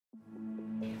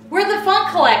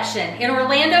collection in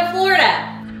Orlando, Florida.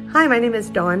 Hi, my name is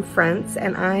Dawn Frentz,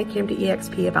 and I came to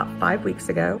eXp about 5 weeks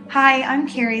ago. Hi, I'm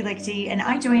Carrie Lichty, and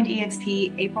I joined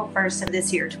eXp April 1st of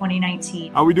this year,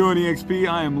 2019. How we doing, eXp?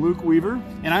 I am Luke Weaver.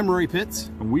 And I'm Rory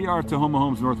Pitts. And we are Tahoma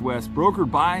Homes Northwest,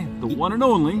 brokered by the one and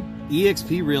only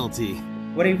eXp Realty.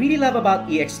 What I really love about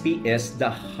eXp is the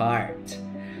heart.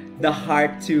 The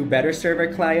heart to better serve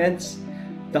our clients,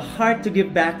 the heart to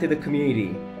give back to the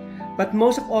community. But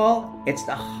most of all, it's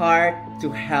the heart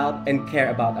to help and care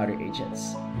about other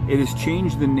agents. It has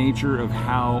changed the nature of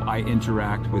how I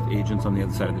interact with agents on the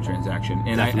other side of the transaction.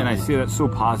 And I say that so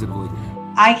positively.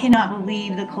 I cannot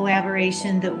believe the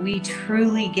collaboration that we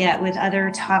truly get with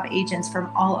other top agents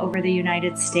from all over the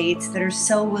United States that are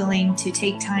so willing to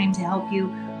take time to help you.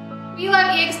 We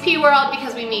love eXp World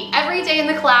because we meet every day in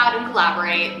the cloud and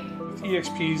collaborate. With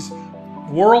eXp's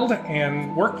world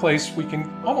and workplace, we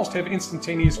can almost have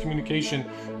instantaneous communication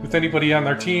with anybody on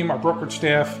their team, our brokerage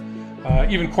staff,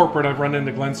 even corporate. I've run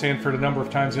into Glenn Sanford a number of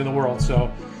times in the world.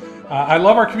 So I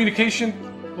love our communication.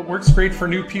 It works great for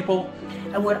new people.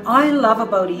 And what I love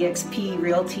about eXp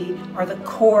Realty are the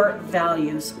core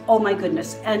values. Oh my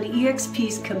goodness. And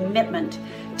eXp's commitment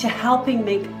to helping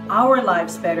make our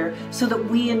lives better so that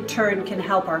we in turn can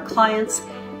help our clients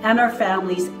and our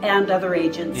families and other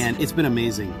agents. And it's been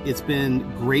amazing. It's been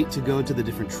great to go to the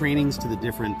different trainings, to the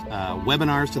different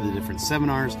webinars, to the different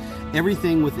seminars,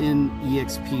 everything within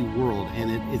eXp World.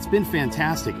 And it's been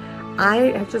fantastic.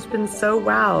 I have just been so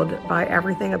wowed by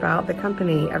everything about the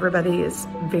company. Everybody is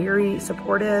very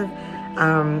supportive.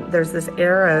 There's this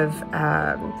air of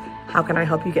how can I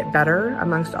help you get better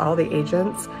amongst all the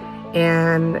agents.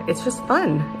 And it's just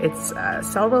fun. It's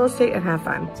sell real estate and have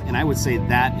fun. And I would say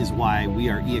that is why we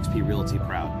are eXp Realty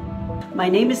proud. My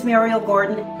name is Mariel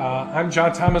Gordon. I'm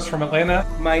John Thomas from Atlanta.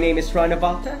 My name is Ron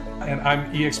Navalta. And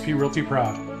I'm eXp Realty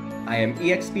proud. I am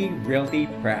eXp Realty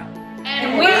proud.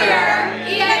 And we're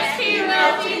eXp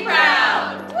Realty proud.